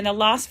slowly, and then the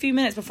last few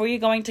minutes before you're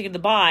going to the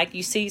bike,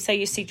 you see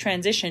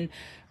transition,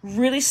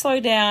 really slow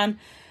down,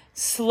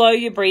 slow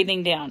your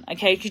breathing down,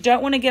 okay? You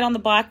don't want to get on the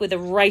bike with a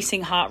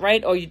racing heart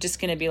rate, or you're just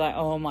going to be like,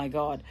 oh my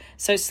God.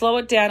 So slow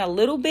it down a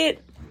little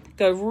bit,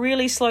 go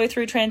really slow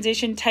through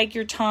transition, take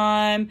your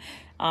time,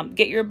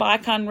 Get your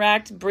bike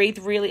unracked, breathe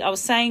really. I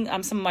was saying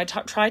some of my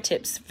tri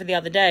tips for the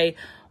other day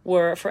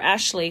were for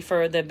Ashley,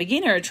 for the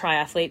beginner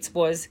triathletes,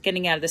 was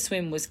getting out of the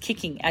swim, was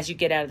kicking. As you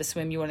get out of the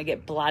swim, you want to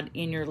get blood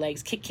in your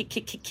legs. Kick, kick,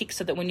 kick, kick, kick,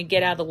 so that when you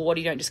get out of the water,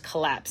 you don't just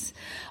collapse.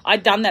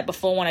 I'd done that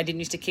before when I didn't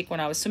used to kick when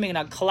I was swimming, and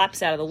I'd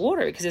collapse out of the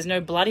water because there's no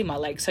blood in my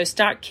legs. So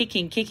start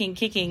kicking, kicking,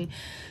 kicking.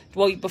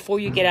 Well, before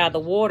you get out of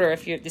the water,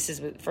 this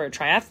is for a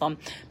triathlon,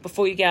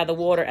 before you get out of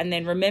the water, and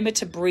then remember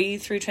to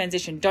breathe through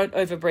transition. Don't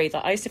over breathe.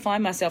 I used to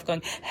find myself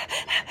going,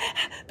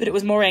 but it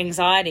was more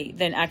anxiety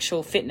than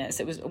actual fitness.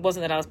 It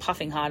wasn't that I was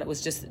puffing hard. It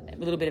was just a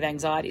little bit of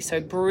anxiety. So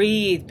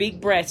breathe,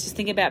 big breaths. Just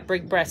think about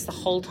big breaths the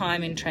whole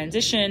time in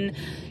transition.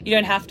 You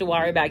don't have to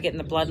worry about getting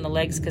the blood in the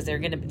legs because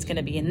it's going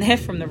to be in there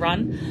from the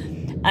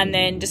run. And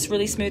then just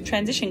really smooth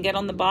transition. Get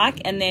on the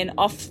bike and then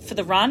off for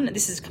the run.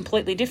 This is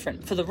completely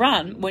different. For the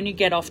run, when you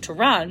get off to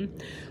run,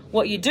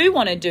 what you do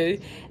want to do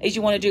is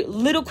you want to do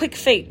little quick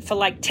feet for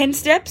like 10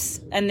 steps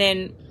and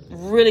then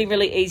really,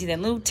 really easy.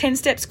 Then little 10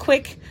 steps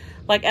quick,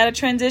 like out of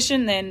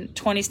transition, then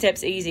 20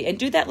 steps easy. And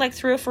do that like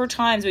 3 or 4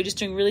 times. We're just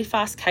doing really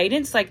fast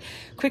cadence, like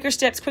quicker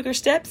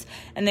steps,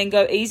 and then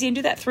go easy, and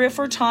do that 3 or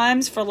 4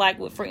 times for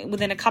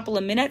within a couple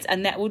of minutes,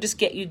 and that will just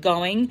get you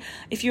going.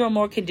 If you're a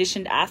more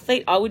conditioned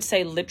athlete, I would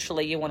say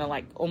literally you want to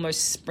like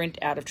almost sprint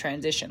out of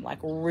transition, like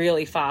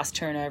really fast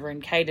turnover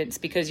and cadence,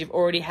 because you've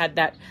already had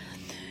that.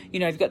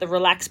 You've got the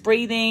relaxed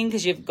breathing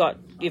because you've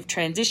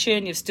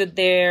transitioned, you've stood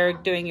there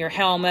doing your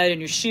helmet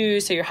and your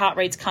shoes, so your heart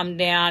rate's come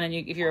down, and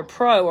if you're a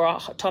pro or a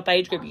top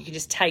age group, you can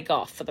just take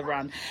off for the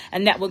run,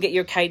 and that will get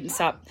your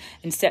cadence up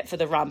and set for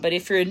the run. But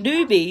if you're a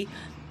newbie,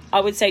 I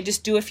would say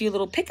just do a few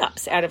little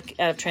pickups out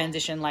of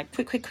transition, like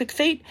quick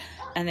feet,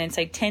 and then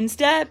say 10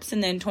 steps,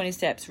 and then 20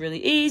 steps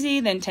really easy,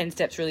 then 10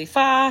 steps really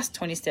fast,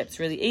 20 steps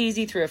really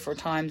easy, 3 or 4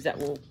 times. That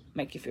will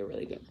make you feel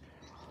really good.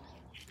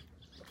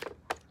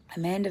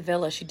 Amanda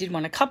Vella, she did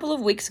one a couple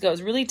of weeks ago. It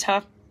was really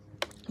tough.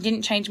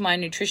 Didn't change my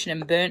nutrition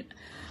and burnt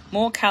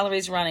more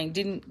calories running.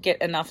 Didn't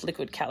get enough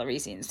liquid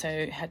calories in,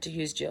 so had to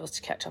use gels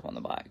to catch up on the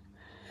bike.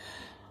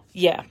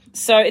 Yeah,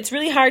 so it's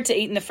really hard to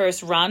eat in the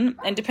first run,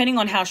 and depending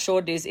on how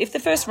short it is, if the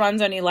first run's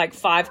only like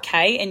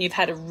 5K and you've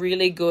had a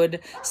really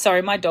good,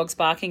 sorry, my dog's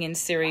barking and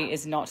Siri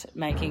is not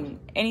making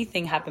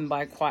anything happen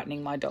by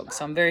quietening my dog,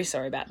 so I'm very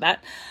sorry about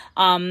that.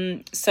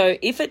 So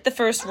if the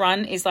first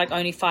run is like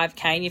only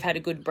 5K and you've had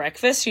a good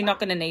breakfast, you're not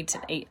going to need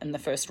to eat in the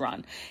first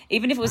run.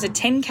 Even if it was a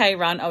 10K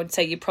run, I would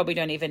say you probably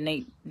don't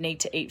even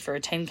need to eat for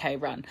a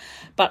 10K run.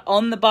 But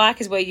on the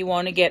bike is where you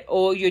want to get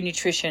all your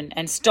nutrition,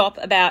 and stop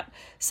about,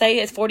 say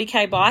it's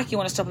 40K bike, you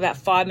want to stop about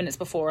 5 minutes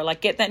before, like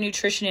get that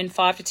nutrition in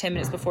 5 to 10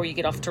 minutes before you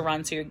get off to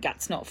run, so your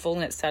gut's not full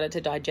and it's started to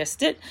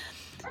digest it.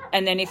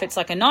 And then if it's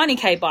like a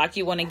 90K bike,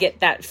 you want to get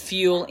that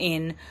fuel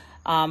in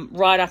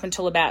right up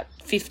until about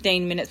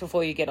 15 minutes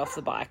before you get off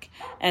the bike.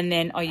 And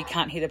then, you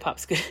can't hear the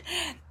pups, good.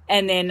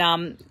 And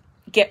then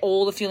get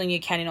all the fueling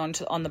you can in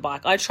on the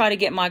bike. I try to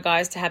get my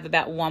guys to have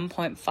about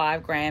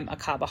 1.5 gram of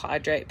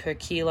carbohydrate per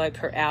kilo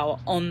per hour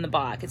on the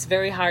bike. It's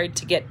very hard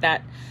to get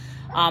that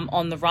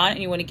on the run,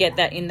 and you want to get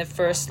that in the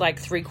first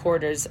like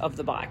 3/4 of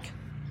the bike.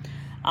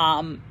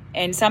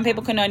 And some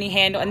people can only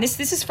handle, and this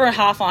is for a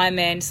half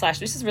Ironman /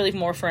 this is really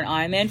more for an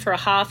Ironman. For a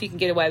half, you can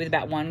get away with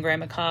about 1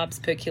 gram of carbs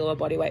per kilo of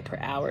body weight per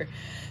hour.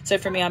 So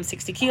for me, I'm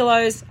 60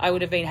 kilos. I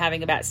would have been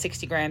having about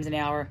 60 grams an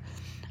hour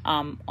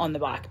on the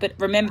bike. But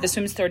remember, the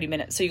swim's 30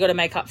 minutes, so you got to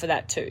make up for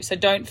that too. So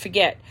don't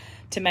forget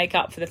to make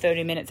up for the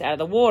 30 minutes out of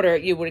the water.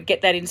 You would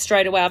get that in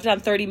straight away. I've done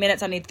 30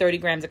 minutes. I need 30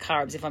 grams of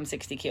carbs if I'm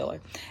 60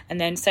 kilo.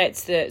 And then say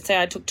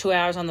I took 2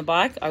 hours on the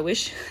bike. I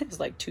wish it was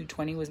like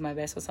 220 was my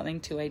best or something,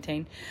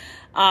 218.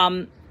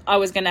 I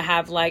was going to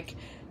have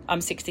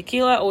I'm 60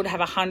 kilo. I would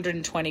have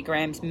 120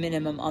 grams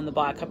minimum on the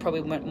bike. I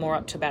probably went more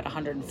up to about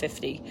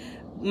 150.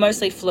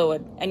 Mostly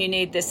fluid, and you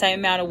need the same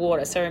amount of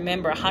water. So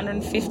remember,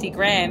 150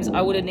 grams,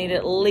 I would have needed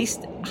at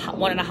least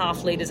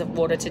 1.5 liters of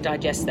water to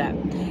digest that.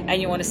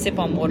 And you want to sip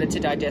on water to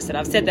digest it.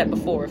 I've said that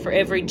before. For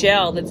every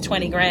gel that's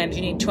 20 grams,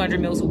 you need 200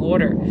 mils of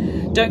water.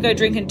 Don't go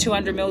drinking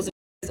 200 mils of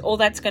water. All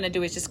that's going to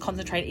do is just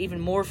concentrate even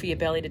more for your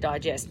belly to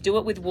digest. Do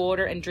it with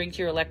water and drink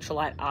your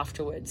electrolyte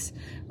afterwards,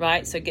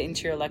 right? So get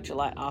into your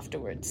electrolyte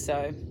afterwards.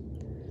 So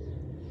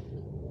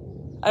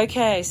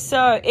okay,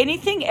 so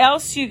anything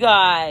else, you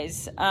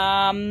guys?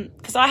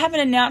 Because I have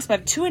an announcement.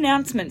 I have 2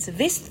 announcements.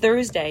 This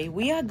Thursday,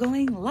 we are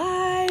going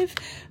live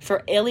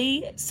for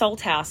Ellie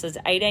Salthouse's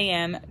 8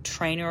 a.m.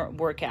 trainer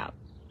workout.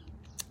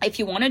 If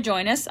you want to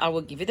join us, I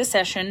will give you the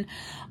session.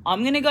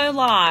 I'm going to go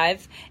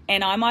live,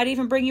 and I might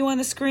even bring you on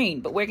the screen,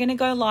 but we're going to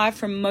go live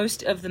for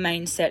most of the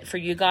main set for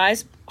you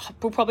guys.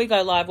 We'll probably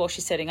go live while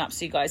she's setting up,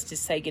 so you guys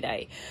just say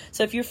g'day.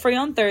 So if you're free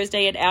on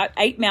Thursday at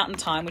 8 Mountain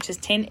Time, which is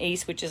 10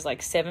 East, which is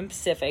like 7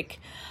 Pacific,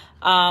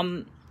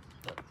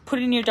 put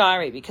it in your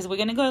diary, because we're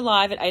going to go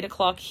live at 8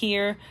 o'clock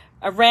here,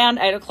 around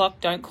 8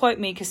 o'clock. Don't quote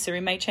me, because Siri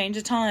may change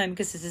the time,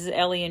 because this is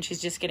Ellie and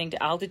she's just getting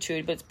to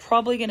altitude, but it's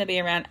probably going to be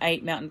around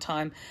 8 Mountain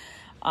Time.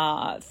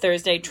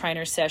 Thursday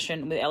trainer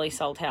session with Ellie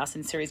Salthouse,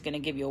 and Siri's going to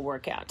give you a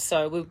workout.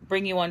 So we'll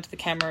bring you onto the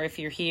camera if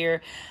you're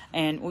here,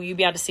 and will you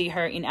be able to see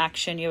her in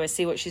action? You will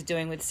see what she's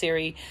doing with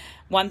Siri.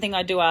 One thing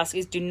I do ask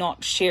is do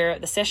not share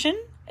the session.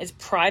 It's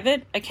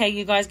private. Okay,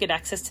 you guys get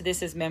access to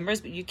this as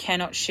members, but you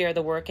cannot share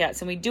the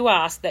workouts. And we do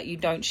ask that you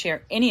don't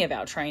share any of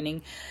our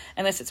training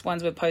unless it's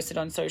ones we've posted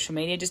on social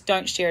media. Just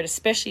don't share it,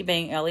 especially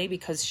being Ellie,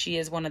 because she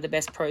is one of the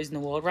best pros in the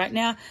world right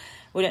now.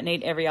 We don't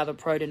need every other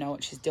pro to know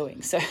what she's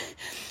doing. So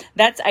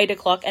that's 8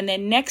 o'clock. And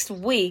then next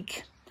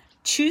week,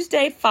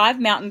 Tuesday, 5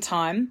 Mountain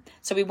Time.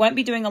 So we won't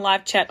be doing a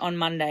live chat on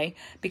Monday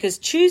because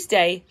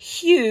Tuesday,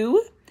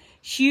 Hugh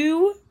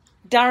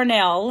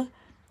Darnell,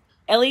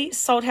 Ellie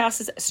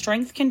Salthouse's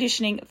strength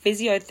conditioning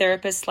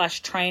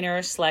physiotherapist /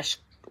 trainer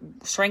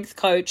 / strength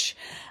coach,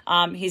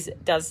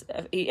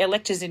 he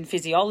lectures in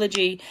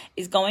physiology,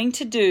 is going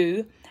to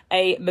do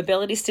a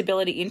mobility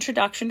stability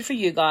introduction for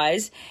you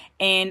guys.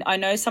 And I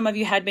know some of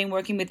you had been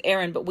working with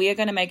Erin, but we are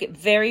going to make it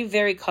very,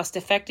 very cost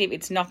effective.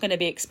 It's not going to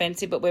be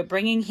expensive, but we're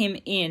bringing him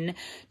in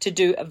to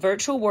do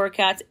virtual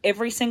workouts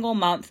every single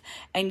month.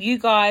 And you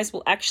guys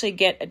will actually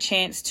get a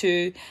chance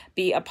to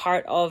be a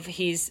part of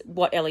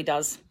what Ellie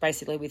does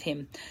basically with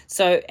him.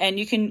 So, and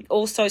you can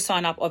also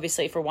sign up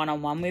obviously for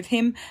one-on-one with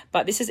him,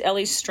 but this is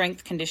Ellie's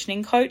strength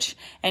conditioning coach,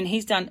 and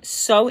he's done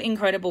so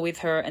incredible with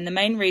her. And the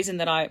main reason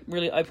that I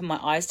really opened my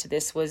eyes to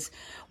this was,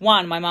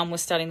 one, my mum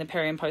was studying the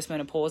peri and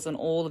postmenopause and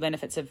all the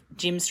benefits of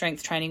gym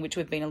strength training, which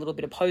we've been a little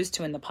bit opposed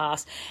to in the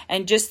past,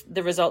 and just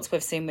the results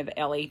we've seen with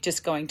Ellie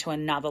just going to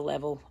another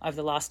level over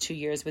the last 2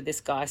 years with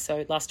this guy,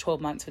 so last 12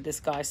 months with this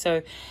guy.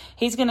 So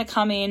he's going to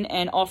come in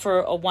and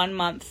offer a 1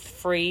 month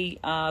free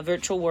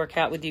virtual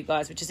workout with you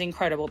guys, which is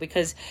incredible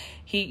because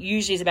he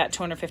usually is about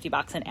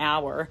 $250 an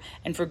hour,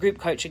 and for group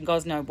coaching,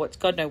 God knows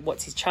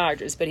what's his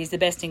charges, but he's the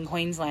best in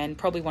Queensland,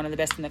 probably one of the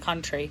best in the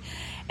country.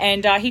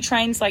 And he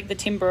trains like the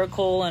Tim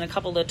Burkle and a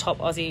couple of the top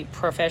Aussie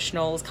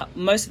professionals,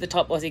 most of the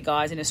top Aussie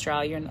guys in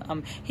Australia.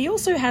 And he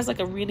also has like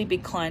a really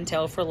big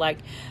clientele for like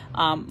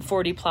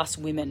 40 plus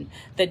women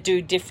that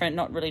do different,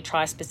 not really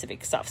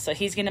tri-specific stuff. So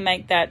he's going to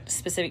make that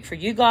specific for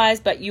you guys,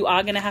 but you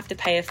are going to have to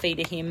pay a fee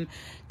to him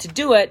to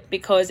do it,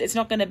 because it's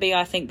not going to be,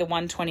 I think, the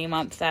 $120 a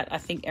month that I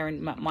think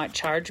Erin might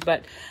charge,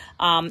 but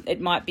it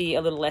might be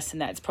a little less than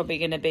that. It's probably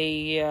going to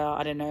be,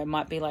 I don't know, it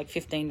might be like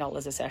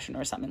 $15 a session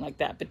or something like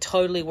that, but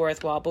totally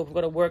worthwhile. But we've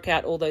got to work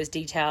out all those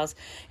details.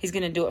 He's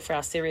going to do it for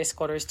our serious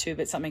squatters too,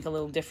 but something a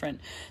little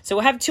different. So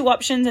we'll have 2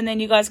 options, and then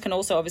you guys can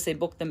also obviously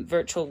book the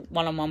virtual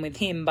one-on-one with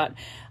him, but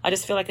I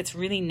just feel like it's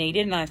really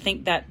needed, and I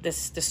think that the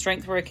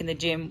strength work in the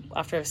gym,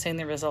 after I've seen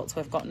the results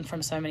we've gotten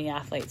from so many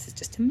athletes, is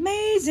just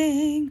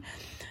amazing.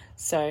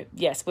 So,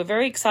 yes, we're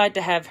very excited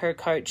to have her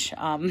coach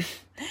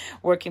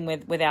working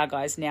with our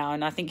guys now.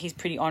 And I think he's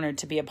pretty honoured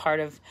to be a part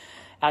of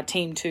our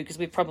team too, because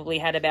we've probably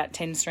had about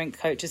 10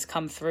 strength coaches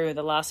come through in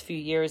the last few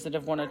years that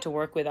have wanted to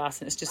work with us,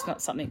 and it's just not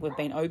something we've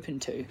been open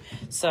to.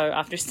 So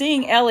after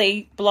seeing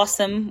Ellie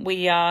blossom,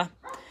 we're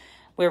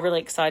really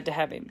excited to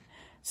have him.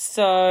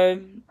 So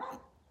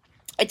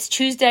it's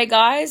Tuesday,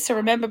 guys. So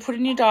remember, put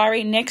in your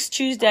diary, next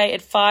Tuesday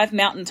at 5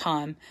 Mountain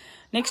Time.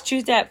 Next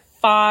Tuesday at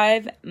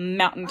 5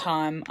 Mountain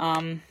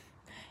Time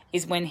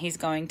is when he's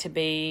going to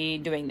be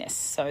doing this.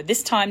 So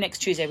this time next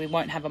Tuesday, we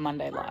won't have a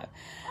Monday live.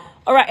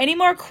 All right, any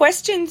more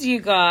questions, you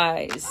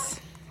guys?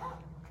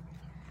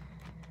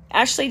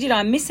 Ashley, did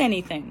I miss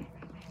anything?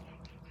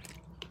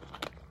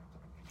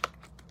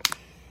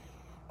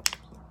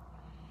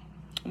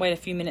 Wait a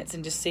few minutes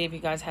and just see if you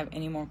guys have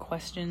any more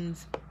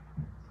questions.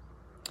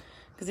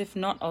 Because if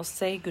not, I'll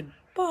say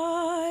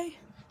goodbye.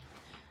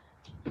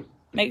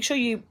 Make sure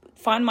you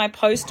find my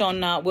post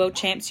on World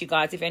Champs, you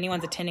guys. If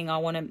anyone's attending, I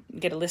want to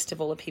get a list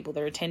of all the people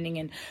that are attending.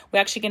 And we're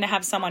actually going to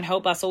have someone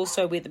help us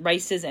also with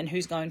races and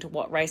who's going to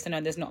what race. I know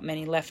there's not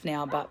many left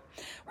now, but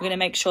we're going to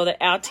make sure that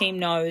our team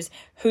knows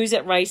who's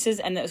at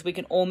races and that we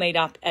can all meet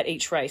up at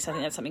each race. I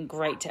think that's something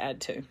great to add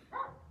to.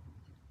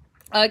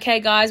 Okay,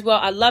 guys. Well,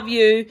 I love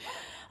you.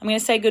 I'm going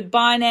to say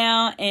goodbye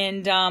now,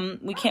 and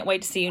we can't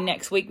wait to see you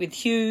next week with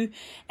Hugh.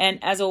 And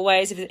as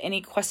always, if there's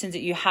any questions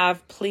that you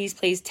have, please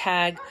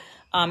tag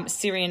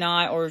Siri and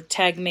I, or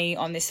tag me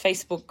on this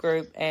Facebook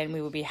group, and we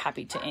will be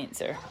happy to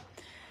answer.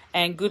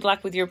 And good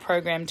luck with your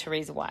program,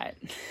 Teresa Wyatt.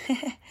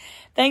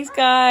 Thanks,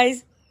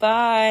 guys.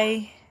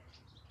 Bye.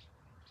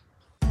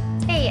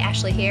 Hey,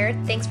 Ashley here.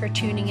 Thanks for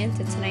tuning in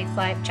to tonight's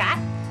live chat.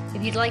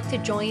 If you'd like to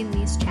join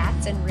these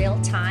chats in real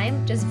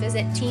time, just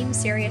visit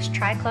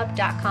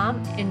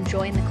TeamSeriousTriClub.com and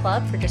join the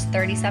club for just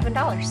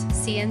 $37.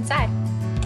 See you inside.